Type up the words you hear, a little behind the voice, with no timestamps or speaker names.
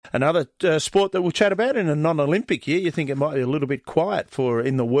another sport that we'll chat about in a non-Olympic year. You think it might be a little bit quiet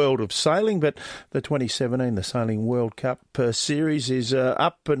in the world of sailing, but the 2017, the Sailing World Cup Series is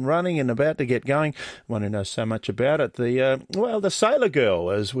up and running and about to get going. One who knows so much about it, the Sailor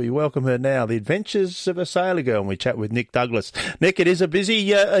Girl, as we welcome her now, the adventures of a Sailor Girl, and we chat with Nick Douglas. Nick, it is a busy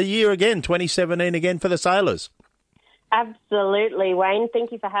year again, 2017 again for the sailors. Absolutely, Wayne.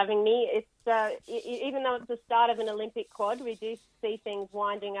 Thank you for having me. It's even though it's the start of an Olympic quad, we do see things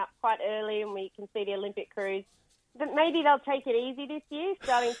winding up quite early, and we can see the Olympic crews. But maybe they'll take it easy this year,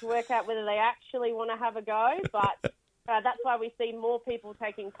 starting to work out whether they actually want to have a go. But that's why we see more people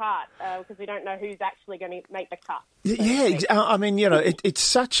taking part, because we don't know who's actually going to make the cut. Yeah, I mean, it's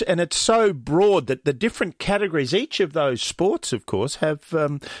so broad that the different categories, each of those sports, of course, have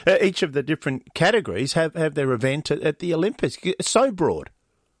each of the different categories have their event at the Olympics. It's so broad.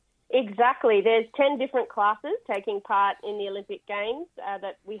 Exactly. There's 10 different classes taking part in the Olympic Games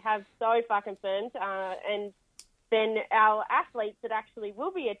that we have so far confirmed, and then our athletes that actually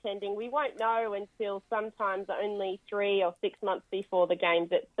will be attending, we won't know until sometimes only 3 or 6 months before the Games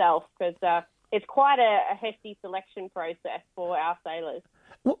itself, because it's quite a hefty selection process for our sailors.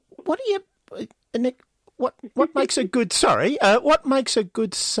 What do you, Nick? What makes a good? What makes a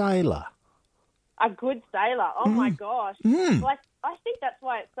good sailor? A good sailor. Oh my gosh! Well, I think that's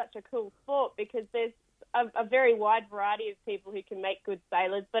why it's such a cool sport, because there's a very wide variety of people who can make good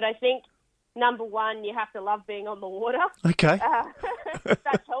sailors. But I think, number one, you have to love being on the water. Okay.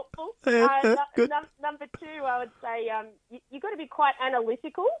 That's helpful. Good. Number two, I would say you've got to be quite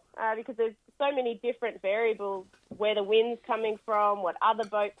analytical, because there's so many different variables, where the wind's coming from, what other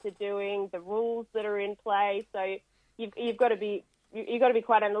boats are doing, the rules that are in play. So you've got to be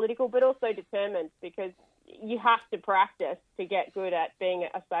quite analytical, but also determined, because you have to practice to get good at being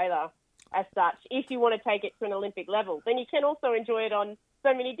a sailor as such. If you want to take it to an Olympic level, then you can also enjoy it on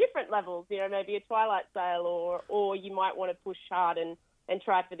so many different levels, maybe a twilight sail, or you might want to push hard and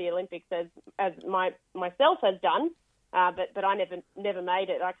try for the Olympics, as myself has done. But I never made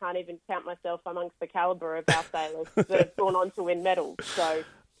it. I can't even count myself amongst the calibre of our sailors that have gone on to win medals. So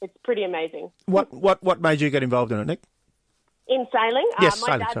it's pretty amazing. What made you get involved in it, Nick? In sailing? Yes,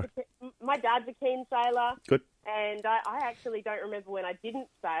 my dad's a keen sailor. Good. And I actually don't remember when I didn't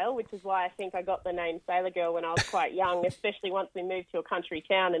sail, which is why I think I got the name Sailor Girl when I was quite young, especially once we moved to a country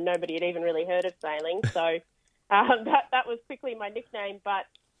town and nobody had even really heard of sailing. So that was quickly my nickname. But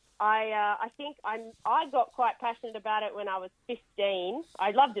I think I got quite passionate about it when I was 15.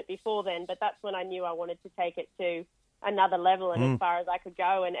 I loved it before then, but that's when I knew I wanted to take it to another level and as far as I could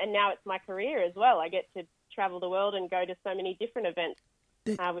go. And now it's my career as well. I get to travel the world and go to so many different events,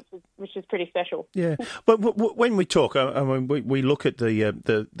 which is pretty special. Yeah, but when we talk, we look at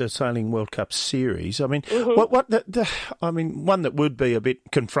the Sailing World Cup series. I mean, one that would be a bit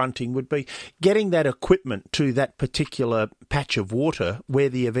confronting would be getting that equipment to that particular patch of water where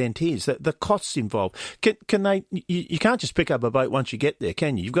the event is. The costs involved. Can they? You can't just pick up a boat once you get there,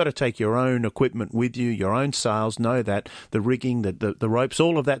 can you? You've got to take your own equipment with you, your own sails, the rigging, the ropes,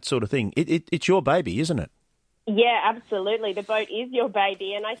 all of that sort of thing. It's your baby, isn't it? Yeah, absolutely. The boat is your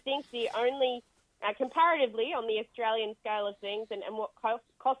baby, and I think the only, comparatively on the Australian scale of things, and what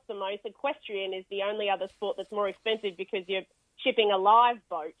costs the most, equestrian is the only other sport that's more expensive, because you're shipping a live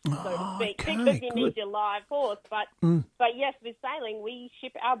boat, so to speak, because you need your live horse. But yes, with sailing, we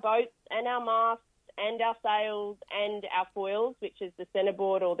ship our boats and our masts and our sails and our foils, which is the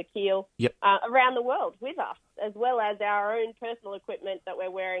centerboard or the keel, around the world with us, as well as our own personal equipment that we're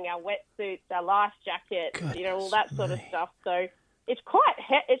wearing, our wetsuits, our life jackets, all that sort of stuff. So it's quite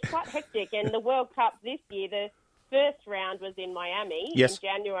hectic. And the World Cup this year, the first round was in Miami in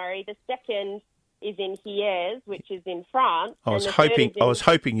January. The second is in Hyères, which is in France. I was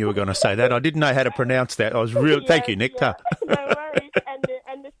hoping you were going to say that. I didn't know how to pronounce that. I was real. Thank you, Nick. No worries.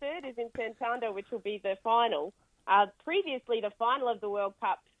 And the third is in Santander, which will be the final. Previously, the final of the World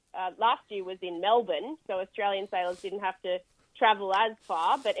Cup last year was in Melbourne, so Australian sailors didn't have to travel as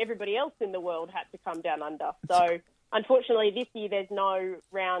far, but everybody else in the world had to come down under. So unfortunately, this year there's no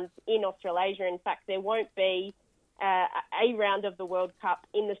rounds in Australasia. In fact, there won't be a round of the World Cup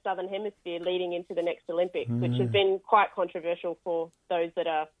in the Southern Hemisphere leading into the next Olympics, which has been quite controversial for those that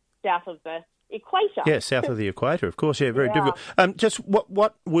are south of the equator. Yeah, south of the equator, of course. Yeah, very difficult. Just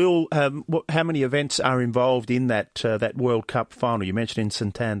how many events are involved in that World Cup final? You mentioned in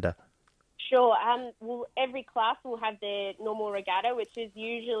Santander. Sure. Every class will have their normal regatta, which is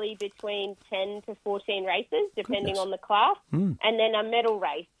usually between 10 to 14 races, depending on the class, and then a medal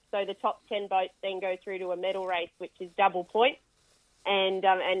race. So the top 10 boats then go through to a medal race, which is double points, and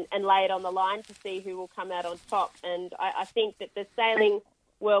lay it on the line to see who will come out on top. And I think that the sailing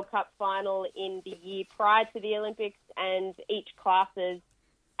World Cup final in the year prior to the Olympics, and each class's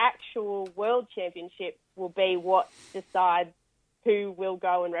actual World Championship will be what decides who will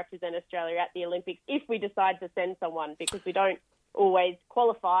go and represent Australia at the Olympics if we decide to send someone, because we don't always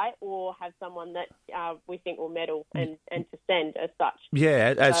qualify or have someone that we think will medal and to send as such.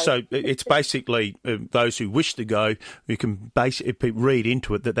 Yeah, so it's basically those who wish to go, who can basically read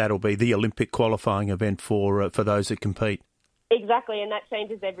into it that that'll be the Olympic qualifying event for those that compete. Exactly, and that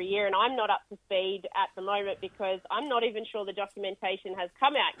changes every year. And I'm not up to speed at the moment because I'm not even sure the documentation has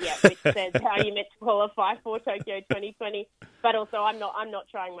come out yet, which says how you're meant to qualify for Tokyo 2020. But also, I'm not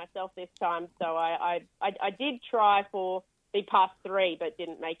trying myself this time. So I did try for the past 3, but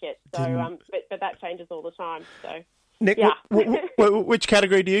didn't make it. So, but that changes all the time. So, Nick, yeah. Which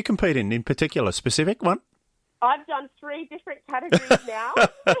category do you compete in particular? Specific one? I've done 3 different categories now.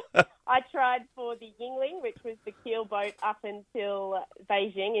 I tried for the Yingling, which was the keel boat up until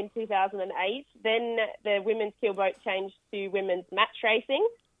Beijing in 2008. Then the women's keel boat changed to women's match racing,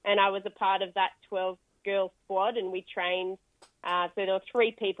 and I was a part of that 12-girl squad, and we trained. So there were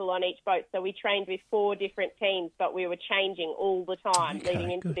 3 people on each boat. So we trained with 4 different teams, but we were changing all the time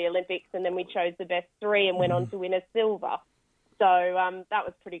leading into the Olympics, and then we chose the best 3 and went on to win a silver. So that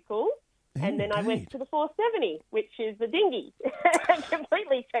was pretty cool. And then I went to the 470, which is the dinghy.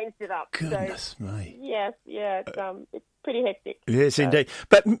 Completely changed it up. Goodness me. Yes, yeah, it's pretty hectic. Yes, indeed.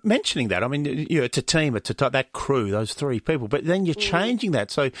 But mentioning that, I mean, it's a team, it's that crew, those 3 people, but then you're changing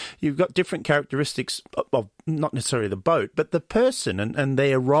that. So you've got different characteristics of not necessarily the boat, but the person and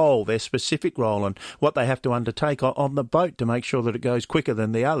their role, their specific role and what they have to undertake on the boat to make sure that it goes quicker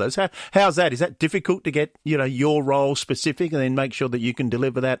than the others. How's that? Is that difficult to get, your role specific and then make sure that you can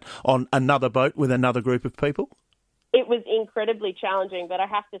deliver that on another boat with another group of people? It was incredibly challenging, but I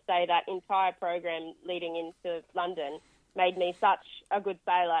have to say that entire program leading into London made me such a good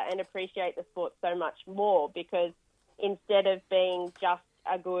sailor and appreciate the sport so much more, because instead of being just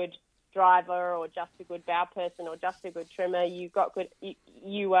a good driver or just a good bow person or just a good trimmer, you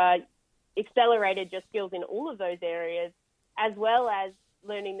accelerated your skills in all of those areas, as well as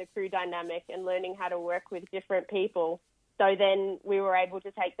learning the crew dynamic and learning how to work with different people. So then we were able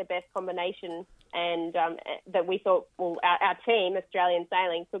to take the best combination, and that we thought, our team, Australian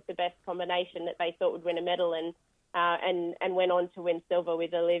Sailing, took the best combination that they thought would win a medal, and went on to win silver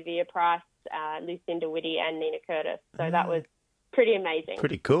with Olivia Price, Lucinda Whitty, and Nina Curtis. So that was pretty amazing.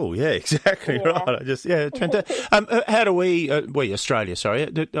 Pretty cool, yeah, exactly right. Fantastic. How do we Australia, sorry,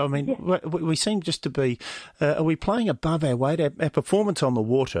 I mean, we seem just to be, are we playing above our weight? Our performance on the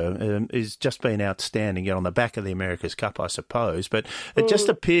water is just been outstanding, on the back of the America's Cup, I suppose, but it just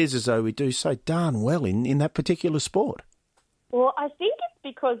appears as though we do so darn well in that particular sport. Well, I think it's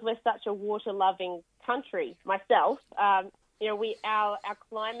because we're such a water-loving country. Myself, our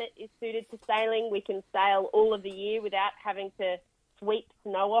climate is suited to sailing. We can sail all of the year without having to sweep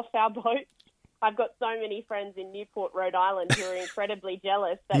snow off our boats. I've got so many friends in Newport, Rhode Island, who are incredibly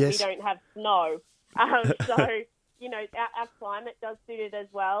jealous that we don't have snow. Our climate does suit it as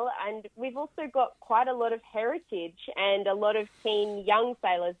well. And we've also got quite a lot of heritage and a lot of keen young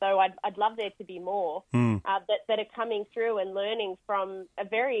sailors, though I'd love there to be more, that are coming through and learning from a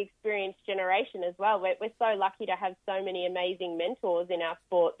very experienced generation as well. We're so lucky to have so many amazing mentors in our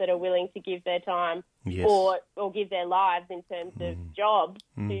sport that are willing to give their time or give their lives in terms of jobs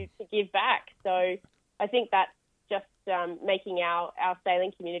to give back. So I think that's just making our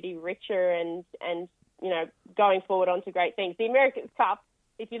sailing community richer and going forward onto great things. The America's Cup,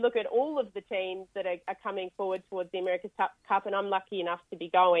 if you look at all of the teams that are coming forward towards the America's Cup, and I'm lucky enough to be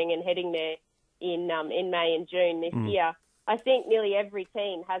going and heading there in May and June this year, I think nearly every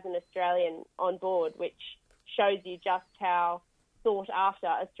team has an Australian on board, which shows you just how sought after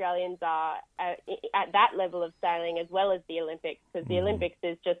Australians are at that level of sailing, as well as the Olympics, because the Olympics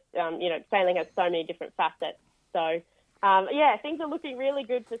is just, sailing has so many different facets. So, things are looking really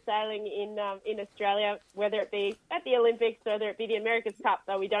good for sailing in Australia, whether it be at the Olympics, whether it be the America's Cup,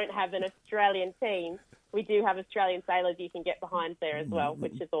 though we don't have an Australian team. We do have Australian sailors you can get behind there as well,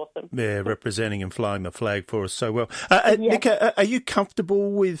 which is awesome. Yeah, representing and flying the flag for us so well. Nick, are you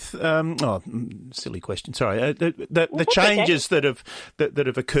comfortable with? Silly question. Sorry. The changes that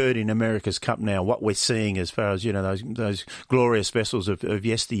have occurred in America's Cup now. What we're seeing as far as those glorious vessels of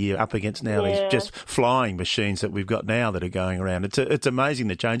yesteryear up against now these just flying machines that we've got now that are going around. It's amazing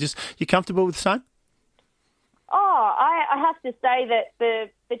the changes. You comfortable with the same? Oh, I have to say that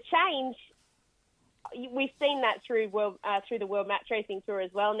the change. We've seen that through the World Match Racing Tour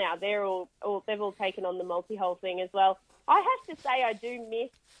as well. Now they've all taken on the multi-hull thing as well. I have to say I do miss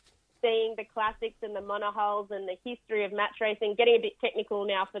seeing the classics and the monohulls and the history of match racing. Getting a bit technical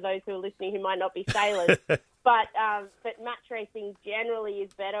now for those who are listening who might not be sailors, but match racing generally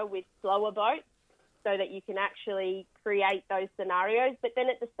is better with slower boats, so that you can actually create those scenarios. But then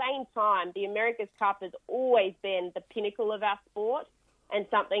at the same time, the America's Cup has always been the pinnacle of our sport and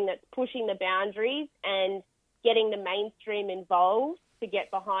something that's pushing the boundaries and getting the mainstream involved to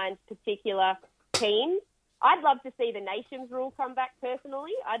get behind particular teams. I'd love to see the nations rule come back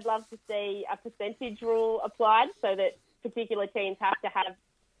personally. I'd love to see a percentage rule applied so that particular teams have to have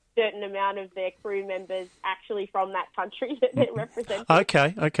certain amount of their crew members actually from that country that they're representing.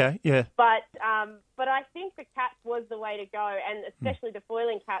 Okay, yeah. But I think the cats was the way to go, and especially the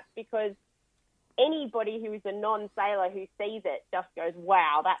foiling cats, because anybody who is a non-sailor who sees it just goes,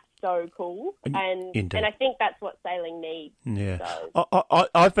 wow, that's so cool. And I think that's what sailing needs. Yeah. So.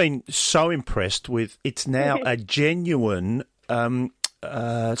 I've been so impressed with, it's now a genuine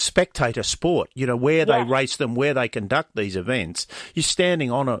spectator sport, where they race them, where they conduct these events. You're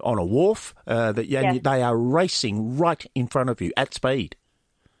standing on a wharf, and they are racing right in front of you at speed.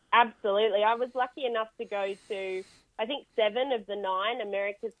 Absolutely. I was lucky enough to go to, I think, 7 of the 9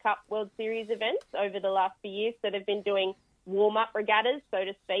 America's Cup World Series events over the last few years. So they've been doing warm-up regattas, so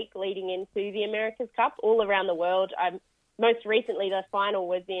to speak, leading into the America's Cup all around the world. Most recently, the final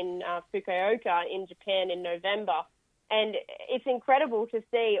was in Fukuoka in Japan in November. And it's incredible to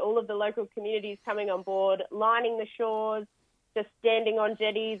see all of the local communities coming on board, lining the shores, just standing on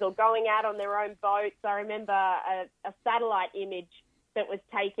jetties or going out on their own boats. I remember a satellite image that was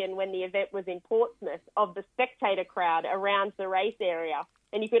taken when the event was in Portsmouth of the spectator crowd around the race area.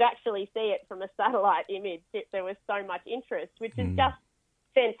 And you could actually see it from a satellite image. There was so much interest, which is just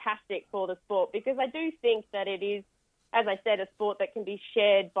fantastic for the sport, because I do think that it is, as I said, a sport that can be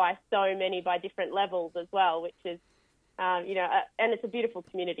shared by so many by different levels as well, which is, and it's a beautiful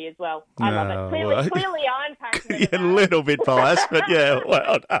community as well. I love it. Clearly I'm passionate about it. A little bit biased, but yeah,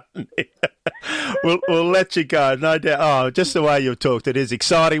 well done. We'll let you go, no doubt. Oh, just the way you've talked, it is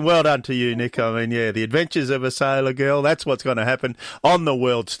exciting. Well done to you, Nick. I mean, the adventures of a sailor girl, that's what's going to happen on the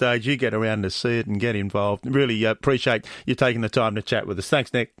world stage. You get around to see it and get involved. Really appreciate you taking the time to chat with us.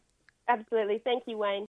 Thanks, Nick. Absolutely. Thank you, Wayne.